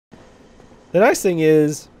The nice thing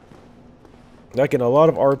is, like in a lot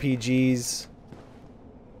of RPGs,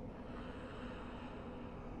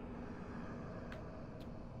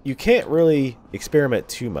 you can't really experiment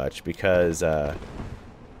too much because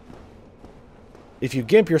if you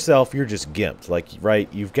gimp yourself, you're just gimped. Like, right,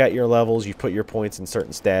 you've got your levels, you've put your points in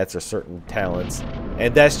certain stats or certain talents,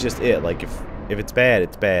 and that's just it. Like, if it's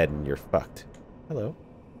bad, and you're fucked. Hello.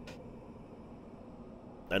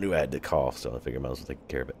 I knew I had to cough, so I figured I might as well take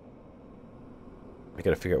care of it. I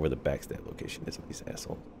gotta figure out where the backstab location is of these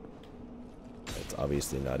assholes. That's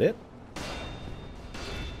obviously not it.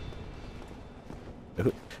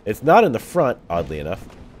 It's not in the front, oddly enough.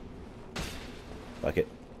 Fuck it.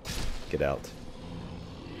 Get out.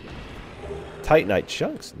 Titanite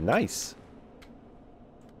chunks. Nice.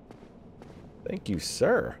 Thank you,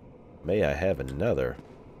 sir. May I have another?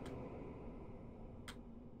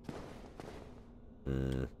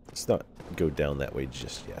 Let's not go down that way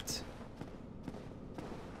just yet.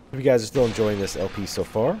 If you guys are still enjoying this LP so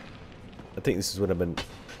far, I think this is what I've been...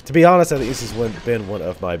 To be honest, I think this has been one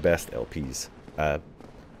of my best LPs.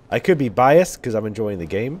 I could be biased because I'm enjoying the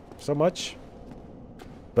game so much,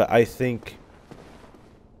 but I think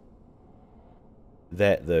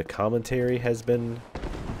that the commentary has been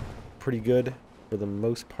pretty good for the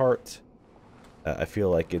most part. I feel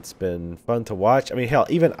like it's been fun to watch. I mean, hell,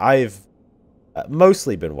 even I've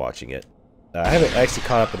mostly been watching it. I haven't actually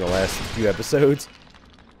caught up in the last few episodes,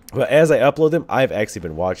 but as I upload them, I've actually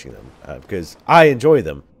been watching them because I enjoy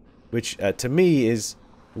them, which to me is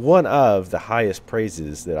one of the highest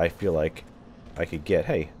praises that I feel like I could get.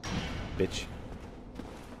 Hey, bitch.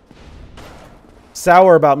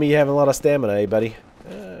 Sour about me having a lot of stamina, eh, buddy?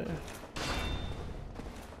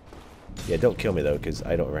 Yeah, don't kill me, though, because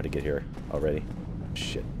I don't know how to get here already.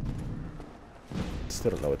 Shit.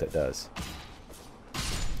 Still don't know what that does.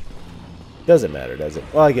 Doesn't matter, does it?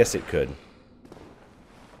 Well, I guess it could.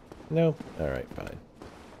 No? Alright, fine.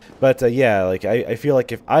 But, yeah, like, I feel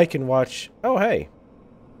like if I can watch... Oh, hey.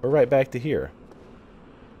 We're right back to here.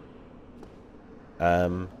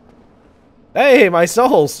 Hey, my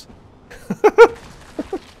souls!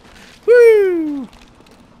 Woo!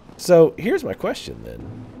 So, here's my question, then.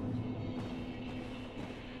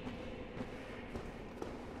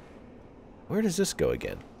 Where does this go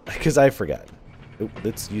again? Because I forgot. Oop,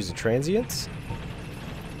 let's use the transients.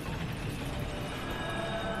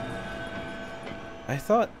 I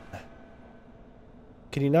thought...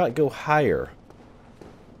 Can you not go higher?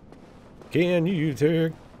 Can you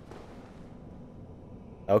take...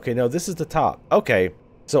 Okay, no, this is the top. Okay,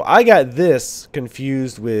 so I got this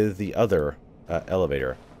confused with the other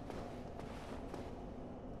elevator.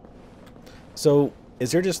 So,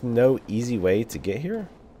 is there just no easy way to get here?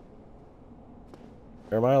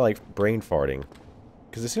 Or am I, like, brain farting?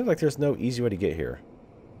 Because it seems like there's no easy way to get here.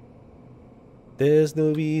 There's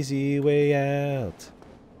no easy way out.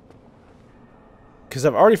 Because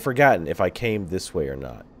I've already forgotten if I came this way or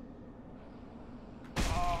not.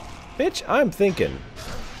 Bitch, I'm thinking.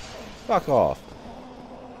 Fuck off.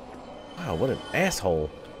 Wow, what an asshole.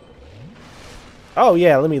 Oh,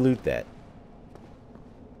 yeah, let me loot that.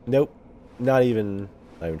 Nope. Not even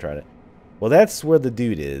trying it. Well, that's where the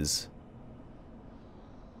dude is.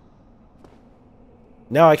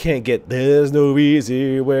 Now I can't get There's No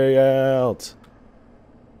Easy Way Out.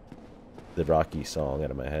 The Rocky song out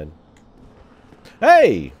of my head.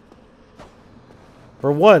 Hey!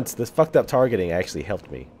 For once, this fucked up targeting actually helped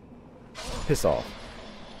me. Piss off.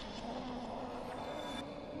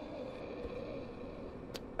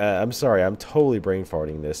 I'm sorry, I'm totally brain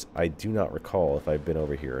farting this. I do not recall if I've been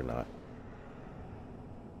over here or not.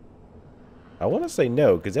 I want to say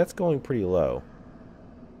no, because that's going pretty low.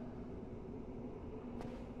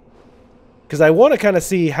 Because I want to kind of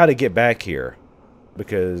see how to get back here.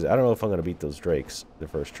 Because I don't know if I'm going to beat those drakes the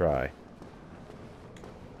first try.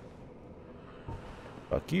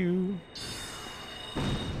 Fuck you.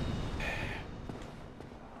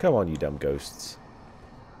 Come on, you dumb ghosts.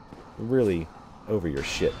 Really over your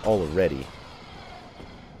shit already.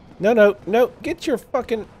 No, no, no. Get your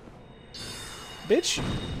fucking... Bitch.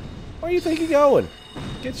 Where do you think you're going?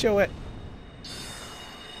 Get your...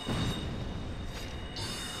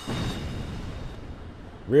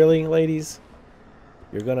 Really, ladies?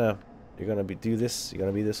 You're gonna do this? You're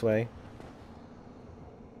gonna be this way?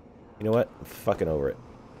 You know what? I'm fucking over it.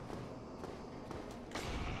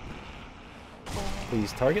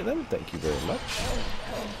 Please target them. Thank you very much.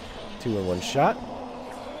 2 in 1 shot.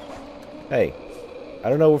 Hey, I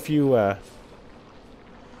don't know if you,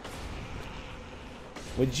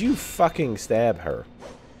 would you fucking stab her?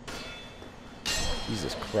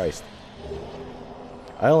 Jesus Christ.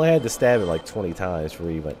 I only had to stab it like 20 times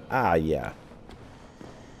before he went, ah, yeah.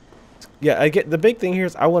 Yeah, I get the big thing here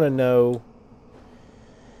is I want to know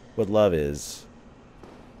what love is.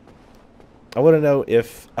 I want to know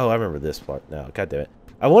if... Oh, I remember this part now. God damn it.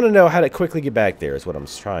 I want to know how to quickly get back there is what I'm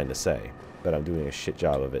trying to say. But I'm doing a shit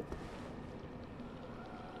job of it.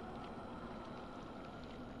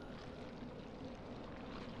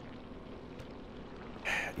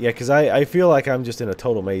 Yeah, because I feel like I'm just in a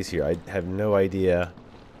total maze here. I have no idea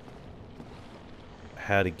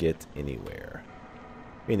how to get anywhere.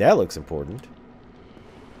 I mean, that looks important.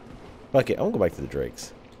 Fuck it, I'm gonna go back to the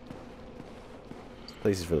drakes.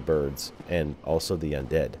 Places for the birds, and also the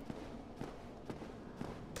undead.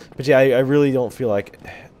 But yeah, I really don't feel like...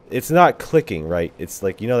 It's not clicking, right? It's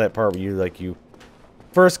like, you know that part where you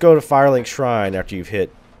first go to Firelink Shrine after you've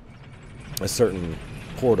hit a certain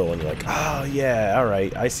portal, and you're like, oh yeah,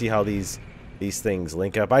 alright, I see how these things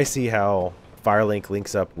link up. I see how Firelink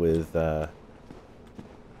links up with I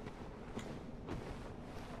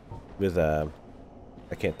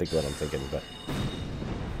can't think of what I'm thinking, but...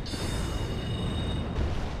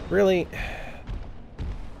 Really?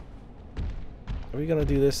 Are we gonna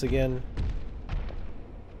do this again?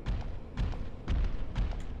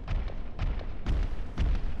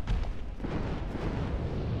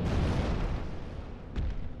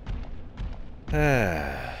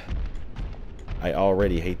 I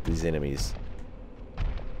already hate these enemies.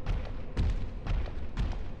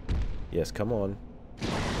 Yes, come on.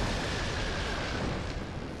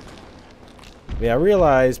 I mean, I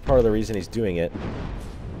realize part of the reason he's doing it, for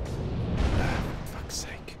fuck's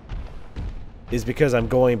sake, is because I'm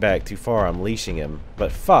going back too far. I'm leashing him.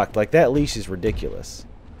 But fuck, like that leash is ridiculous.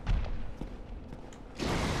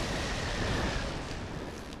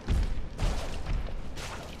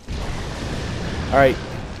 Alright.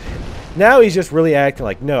 Now he's just really acting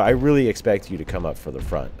like, no, I really expect you to come up for the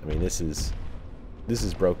front. I mean, this is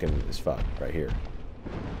broken as fuck right here.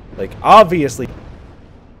 Like, obviously.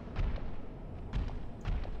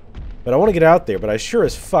 But I want to get out there, but I sure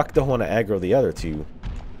as fuck don't want to aggro the other two.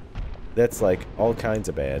 That's like all kinds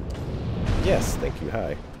of bad. Yes, thank you,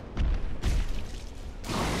 hi.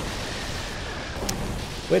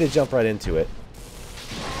 Way to jump right into it.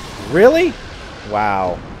 Really?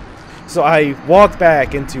 Wow. So I walked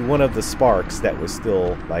back into one of the sparks that was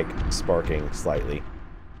still, like, sparking slightly.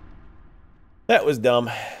 That was dumb.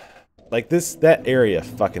 Like, that area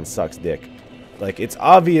fucking sucks dick. Like, it's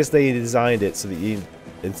obvious they designed it so that you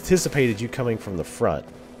anticipated you coming from the front.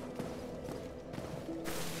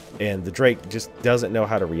 And the Drake just doesn't know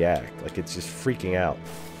how to react. Like, it's just freaking out.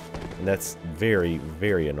 And that's very,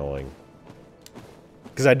 very annoying.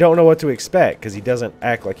 Because I don't know what to expect, because he doesn't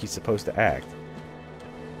act like he's supposed to act.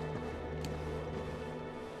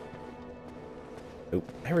 Oop,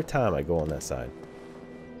 every time I go on that side.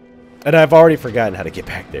 And I've already forgotten how to get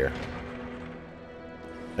back there.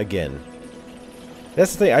 Again.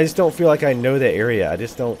 That's the thing, I just don't feel like I know that area. I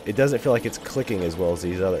just don't, it doesn't feel like it's clicking as well as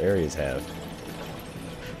these other areas have.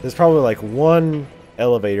 There's probably like one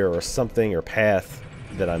elevator or something or path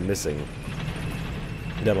that I'm missing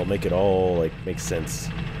that'll make it all like make sense.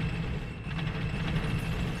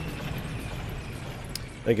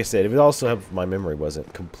 Like I said, it would also help if my memory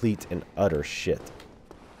wasn't complete and utter shit.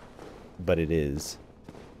 But it is.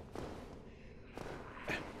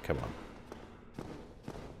 Come on.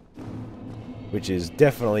 Which is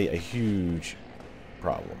definitely a huge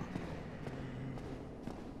problem.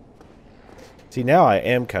 See, now I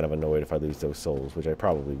am kind of annoyed if I lose those souls, which I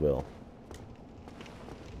probably will.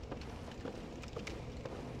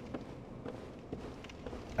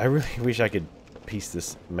 I really wish I could piece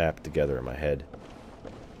this map together in my head.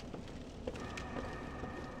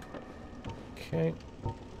 Okay.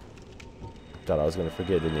 Thought I was going to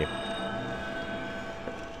forget, didn't you?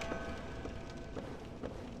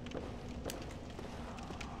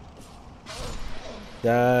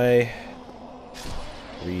 Die.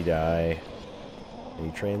 Re-die.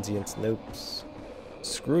 Any transients? Nope.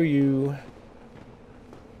 Screw you.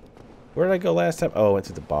 Where did I go last time? Oh, I went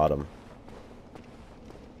to the bottom.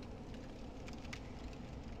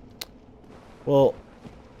 Well,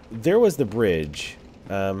 there was the bridge.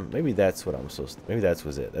 Maybe that's what I'm supposed to... Maybe that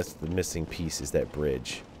was it. That's the missing piece, is that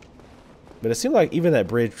bridge. But it seemed like even that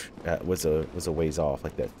bridge was a ways off.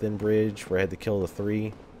 Like that thin bridge where I had to kill the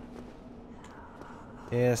 3.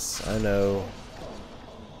 Yes, I know.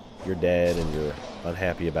 You're dead and you're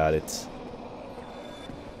unhappy about it.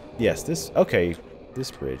 Yes, this... Okay,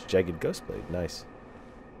 this bridge. Jagged Ghostblade. Nice.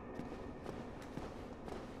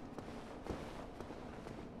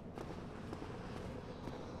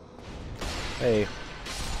 Hey.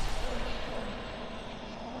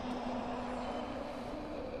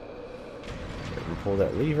 pull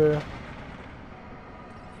that lever.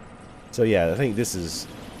 So yeah, I think this is...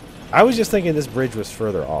 I was just thinking this bridge was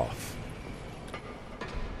further off.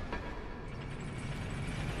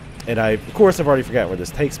 And of course, I've already forgotten where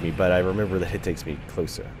this takes me, but I remember that it takes me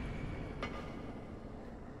closer.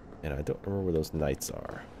 And I don't remember where those knights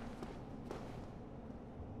are.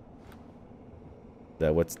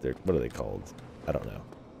 What are they called? I don't know.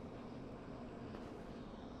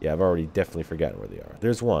 Yeah, I've already definitely forgotten where they are.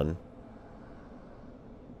 There's one.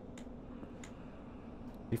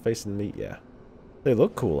 He facing me? Yeah. They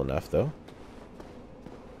look cool enough, though.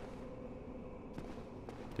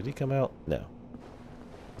 Did he come out? No.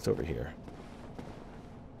 It's over here.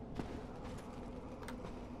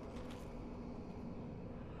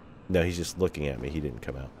 No, he's just looking at me. He didn't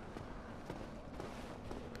come out.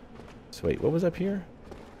 So wait, what was up here?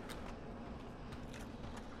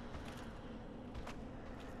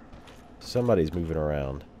 Somebody's moving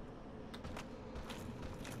around.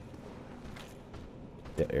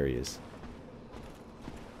 Yeah, areas.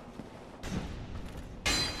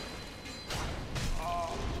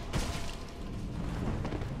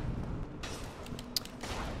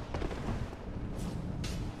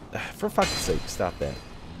 For fuck's sake, stop that,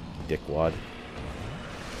 dickwad.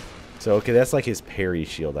 So, okay, that's like his parry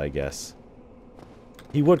shield, I guess.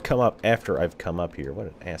 He would come up after I've come up here. What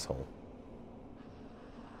an asshole.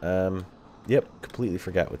 Yep, completely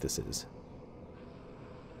forgot what this is.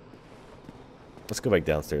 Let's go back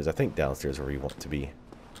downstairs. I think downstairs is where we want to be.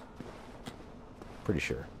 Pretty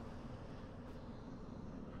sure.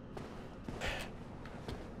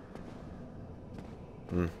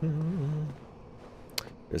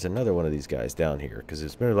 There's another one of these guys down here, because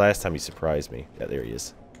it's been the last time he surprised me. Yeah, there he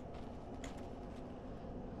is.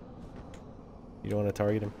 You don't want to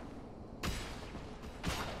target him?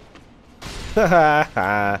 Ha ha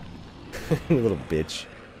ha! Little bitch.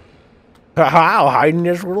 I'll hide in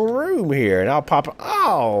this little room here, and I'll pop...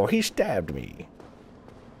 Oh, he stabbed me.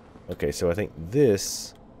 Okay, so I think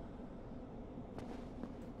this...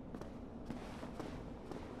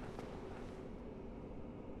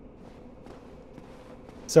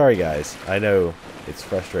 Sorry, guys. I know it's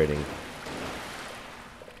frustrating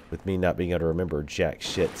with me not being able to remember jack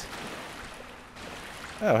shit.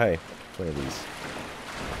 Oh, hey. One of these.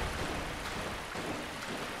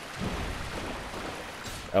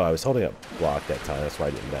 Oh, I was holding up block that time. That's why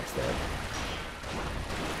I didn't backstab.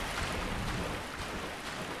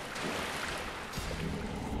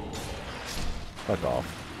 Fuck off.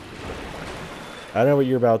 I don't know what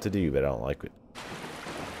you're about to do, but I don't like it.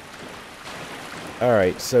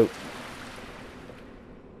 Alright, so...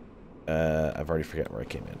 I've already forgotten where I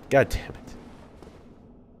came in. God damn it.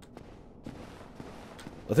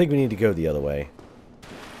 I think we need to go the other way.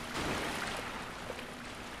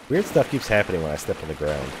 Weird stuff keeps happening when I step on the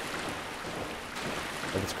ground.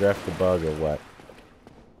 Like it's graphical bug or what.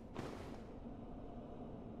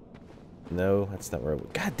 No, that's not where I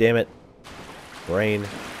would. God damn it. Brain. I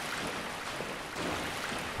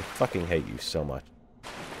fucking hate you so much.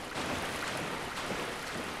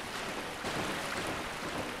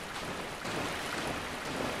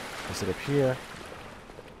 Is it up here?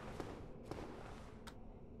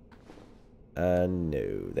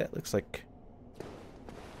 No. That looks like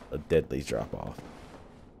a deadly drop-off.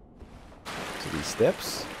 So these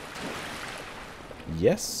steps.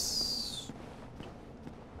 Yes.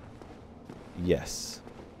 Yes.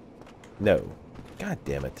 No. God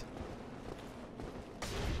damn it.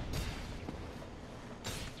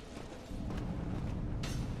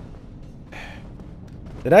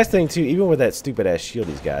 The nice thing, too, even with that stupid-ass shield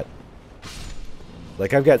he's got,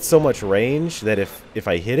 like, I've got so much range that if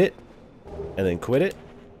I hit it and then quit it,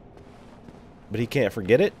 but he can't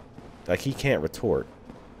forget it, like, he can't retort.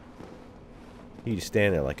 He just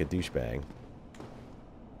stand there like a douchebag.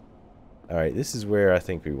 Alright, this is where I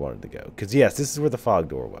think we wanted to go. Because, yes, this is where the fog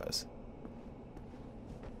door was.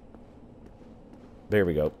 There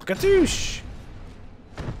we go. Katoosh!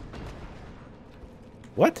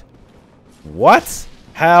 What? What?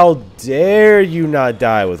 How dare you not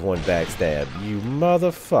die with one backstab, you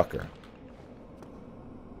motherfucker.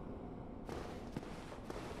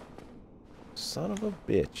 Son of a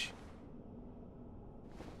bitch.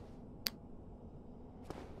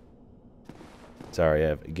 Sorry,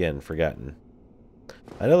 I've again forgotten.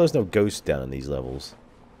 I know there's no ghosts down in these levels.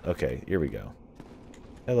 Okay, here we go.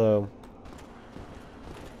 Hello.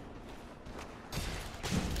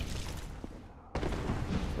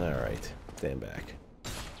 Alright, stand back.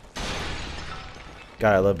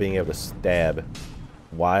 God, I love being able to stab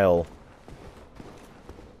while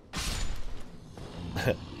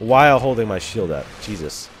while holding my shield up.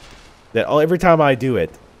 Jesus. That every time I do it,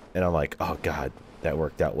 and I'm like, oh God, that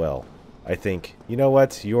worked out well. I think, you know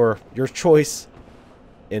what? Your choice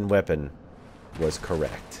in weapon was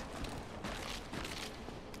correct.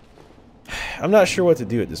 I'm not sure what to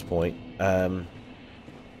do at this point.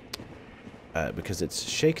 Because it's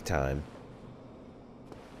shake time.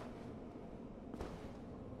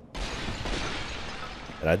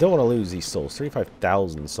 And I don't want to lose these souls.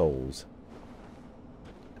 35,000 souls.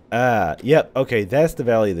 Yep. Okay, that's the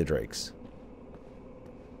Valley of the Drakes.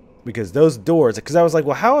 Because those doors... Because I was like,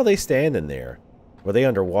 well, how are they standing there? Were they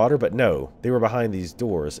underwater? But no. They were behind these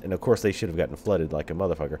doors. And, of course, they should have gotten flooded like a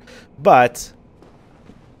motherfucker. But...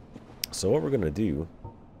 So what we're going to do...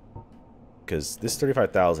 Because this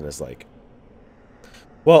 35,000 is like...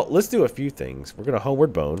 Well, let's do a few things. We're going to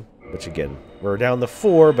Homeward Bone. Which, again, we're down to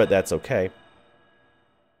 4, but that's okay.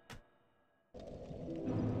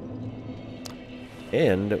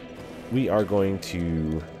 And we are going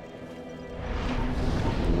to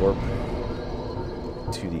warp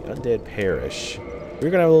to the Undead Parish. We're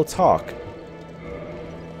going to have a little talk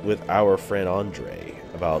with our friend Andre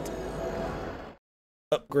about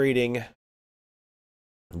upgrading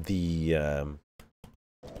the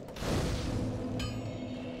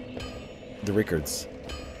Rickards.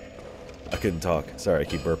 I couldn't talk. Sorry, I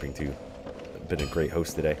keep burping too. I've been a great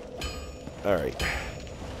host today. Alright.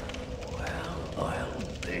 I'll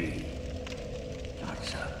be.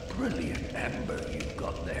 That's a brilliant ember you've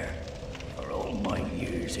got there. For all my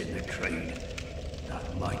years in the trade,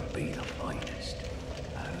 that might be the finest.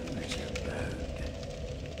 How's about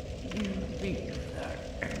you leave that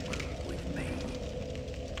ember with me?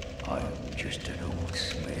 I'm just an old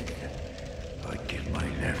smith. I'd give my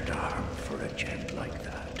left arm for a gem like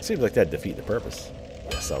that. Seems like that'd defeat the purpose.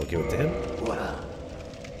 Yes, I'll give it to him. Well,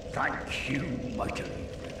 thank you mightily.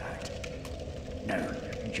 Now,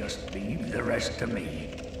 just leave the rest to me.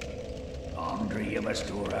 Andre of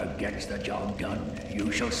Astora gets the job done,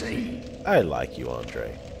 you shall see. I like you,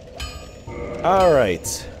 Andre.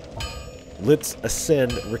 Alright. Let's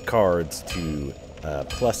ascend Rickards to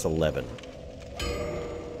plus 11.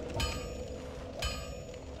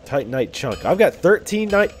 Titanite chunk. I've got 13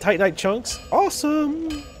 Titanite chunks.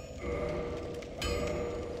 Awesome!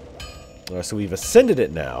 So we've ascended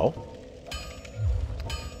it now.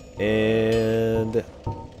 And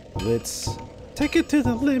let's take it to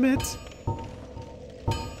the limit.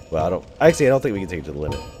 Well, I don't think we can take it to the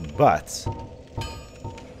limit, but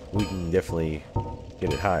we can definitely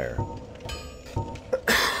get it higher.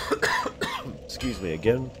 Excuse me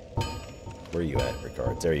again. Where are you at,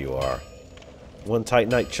 Rickards? There you are. 1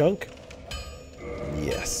 Titanite chunk.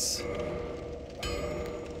 Yes.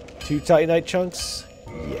 2 Titanite chunks.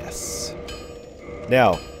 Yes.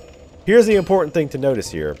 Now, here's the important thing to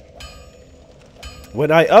notice here. When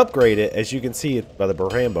I upgrade it, as you can see by the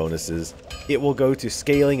Baran bonuses, it will go to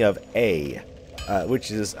scaling of A,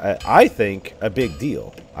 which is, I think, a big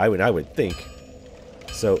deal. I would think.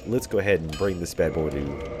 So let's go ahead and bring this bad boy to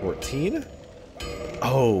 14.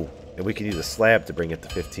 Oh, and we can use a slab to bring it to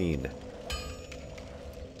 15.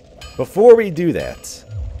 Before we do that,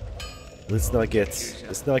 let's not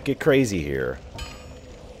get crazy here.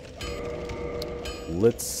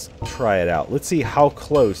 Let's try it out. Let's see how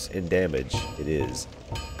close in damage it is,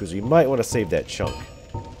 because we might want to save that chunk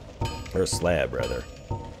or slab rather.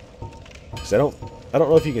 Because I don't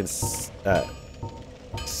know if you can. I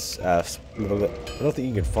don't think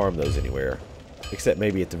you can farm those anywhere, except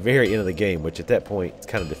maybe at the very end of the game, which at that point it's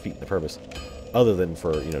kind of defeating the purpose, other than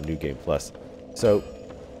for New Game Plus. So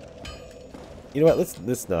you know what?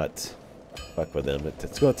 Let's not fuck with them.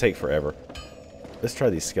 It's going to take forever. Let's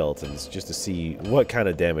try these skeletons just to see what kind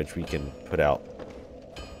of damage we can put out.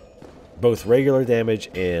 Both regular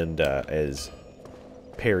damage and as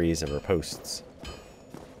parries and riposts.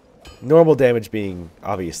 Normal damage being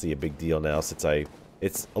obviously a big deal now since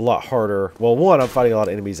it's a lot harder. Well, 1, I'm fighting a lot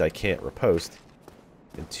of enemies I can't ripost.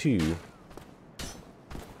 And 2...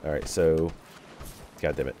 Alright, so...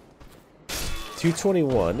 God damn it.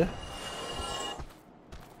 221.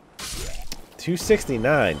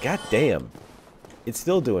 269. God damn. It's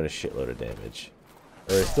still doing a shitload of damage.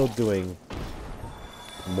 Or it's still doing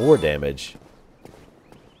more damage.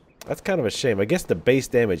 That's kind of a shame. I guess the base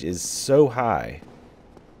damage is so high.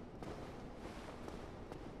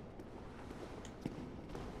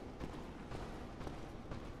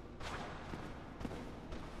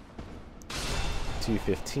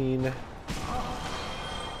 $215.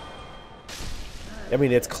 I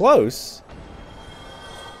mean, it's close.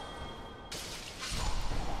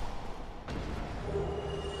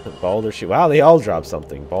 Balder shoot. Wow, they all drop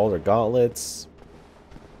something. Balder gauntlets.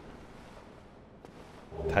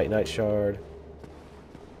 Titanite shard.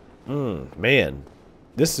 Man.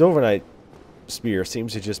 This Silver Knight spear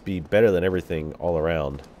seems to just be better than everything all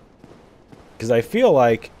around. Because I feel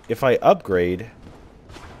like if I upgrade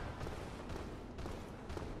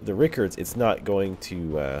the Rickards, it's not going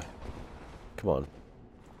to... come on.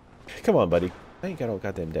 Come on, buddy. I ain't got all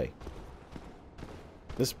goddamn day.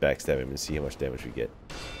 Let's backstab him and see how much damage we get.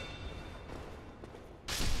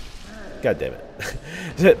 God damn it.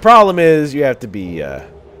 The problem is you have to be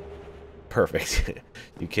perfect.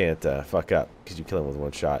 You can't fuck up because you kill him with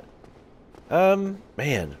one shot.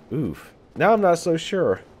 Man, oof. Now I'm not so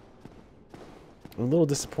sure. I'm a little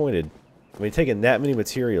disappointed. I mean, taking that many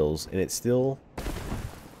materials and it's still...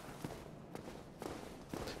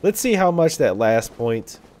 Let's see how much that last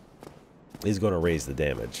point is going to raise the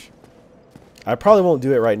damage. I probably won't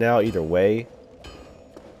do it right now either way.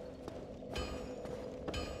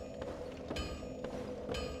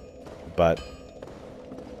 But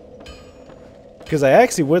because I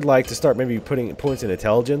actually would like to start maybe putting points in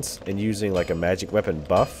intelligence and using like a magic weapon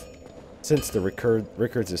buff, since the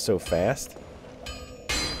Rickards is so fast.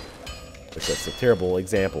 Which that's a terrible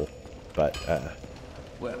example, but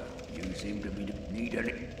well, you seem to be needing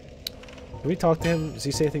it. Can we talk to him? Does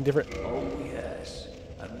he say anything different? Oh yes,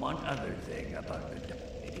 and one other thing about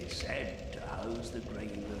it is said to house the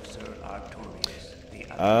grave of Sir Artorias, the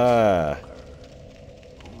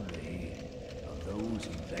only of those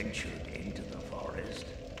who ventured into the forest,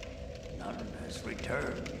 none has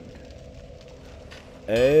returned.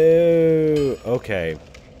 Oh, okay.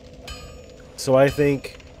 So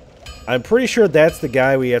I'm pretty sure that's the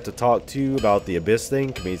guy we have to talk to about the Abyss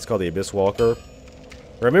thing. I mean, it's called the Abyss Walker.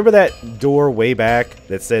 Remember that door way back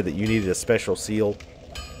that said that you needed a special seal?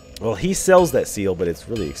 Well, he sells that seal, but it's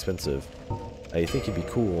really expensive. I think it'd be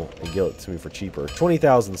cool to get it to me for cheaper.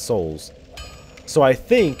 20,000 souls. So I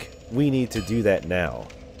think we need to do that now.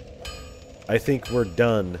 I think we're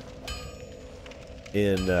done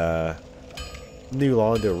in New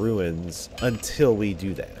Londo Ruins until we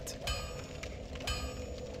do that.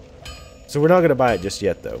 So we're not going to buy it just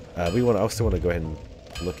yet, though. I still want to go ahead and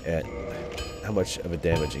look at how much of a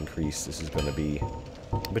damage increase this is going to be.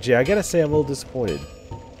 But yeah, I gotta say I'm a little disappointed.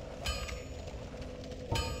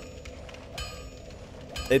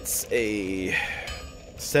 It's a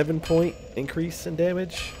 7-point increase in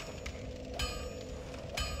damage.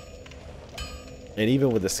 And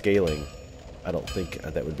even with the scaling, I don't think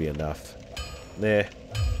that would be enough. Nah,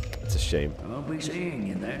 it's a shame. I'll be seeing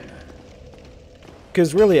you then.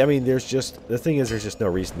 Because really, I mean, the thing is there's just no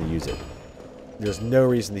reason to use it. There's no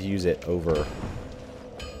reason to use it over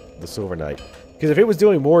the Silver Knight. Because if it was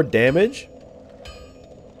doing more damage,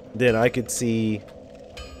 then I could see...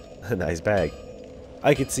 a nice bag.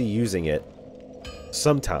 I could see using it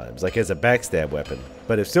sometimes, like as a backstab weapon.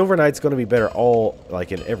 But if Silver Knight's going to be better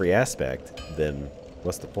like in every aspect, then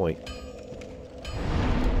what's the point?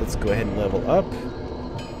 Let's go ahead and level up.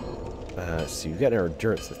 So you've got our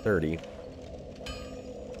endurance to 30.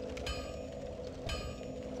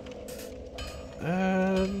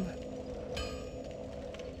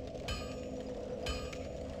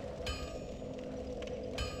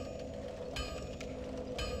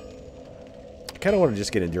 I kind of want to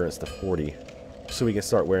just get endurance to 40 so we can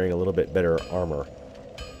start wearing a little bit better armor.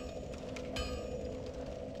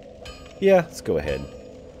 Yeah, let's go ahead.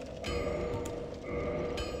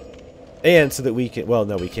 And so that we can... Well,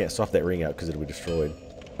 no, we can't swap that ring out because it'll be destroyed.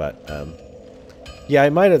 But, yeah, I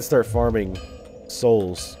might have to start farming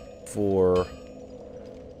souls for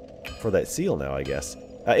that seal now, I guess.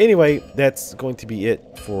 Anyway, that's going to be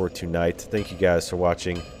it for tonight. Thank you guys for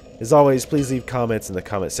watching. As always, please leave comments in the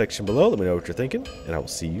comment section below. Let me know what you're thinking, and I will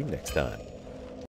see you next time.